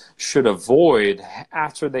should avoid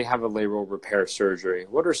after they have a labral repair surgery?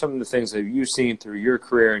 What are some of the things that you've seen through your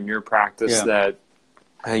career and your practice that,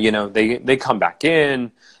 you know, they come back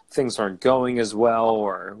in, things aren't going as well,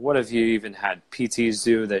 or what have you even had PTs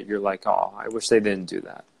do that you're like, oh, I wish they didn't do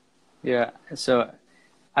that? Yeah, so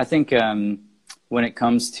I think when it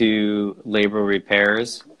comes to labral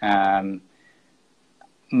repairs,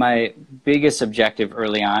 my biggest objective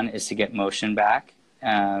early on is to get motion back,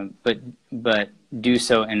 but do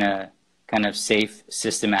so in a kind of safe,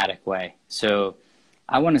 systematic way. So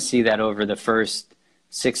I want to see that over the first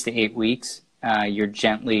 6 to 8 weeks, you're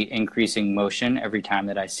gently increasing motion every time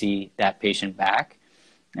that I see that patient back.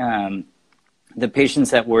 The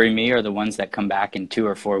patients that worry me are the ones that come back in 2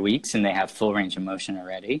 or 4 weeks and they have full range of motion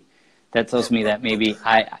already. That tells me that maybe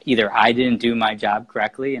either I didn't do my job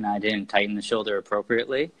correctly and I didn't tighten the shoulder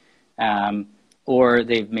appropriately, or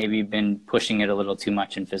they've maybe been pushing it a little too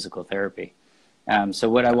much in physical therapy. So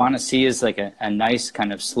what I want to see is like a nice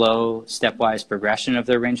kind of slow, stepwise progression of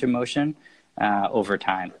their range of motion over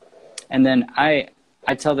time. And then I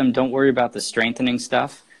tell them, don't worry about the strengthening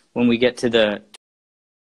stuff. When we get to the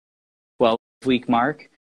 12-week mark,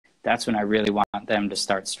 that's when I really want them to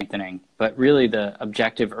start strengthening. But really the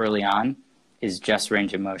objective early on is just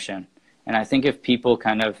range of motion. And I think if people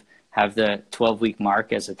kind of have the 12-week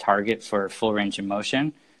mark as a target for full range of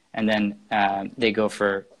motion, and then they go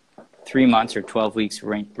for 3 months or 12 weeks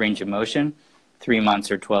range of motion, 3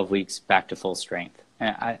 months or 12 weeks back to full strength.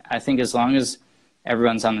 And I think as long as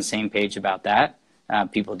everyone's on the same page about that,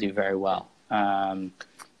 people do very well.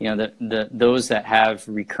 You know, those that have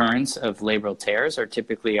recurrence of labral tears are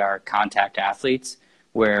typically our contact athletes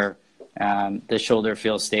where the shoulder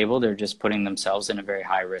feels stable. They're just putting themselves in a very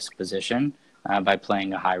high-risk position by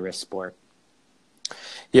playing a high-risk sport.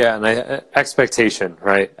 Yeah, and expectation,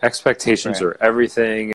 right? Expectations are everything.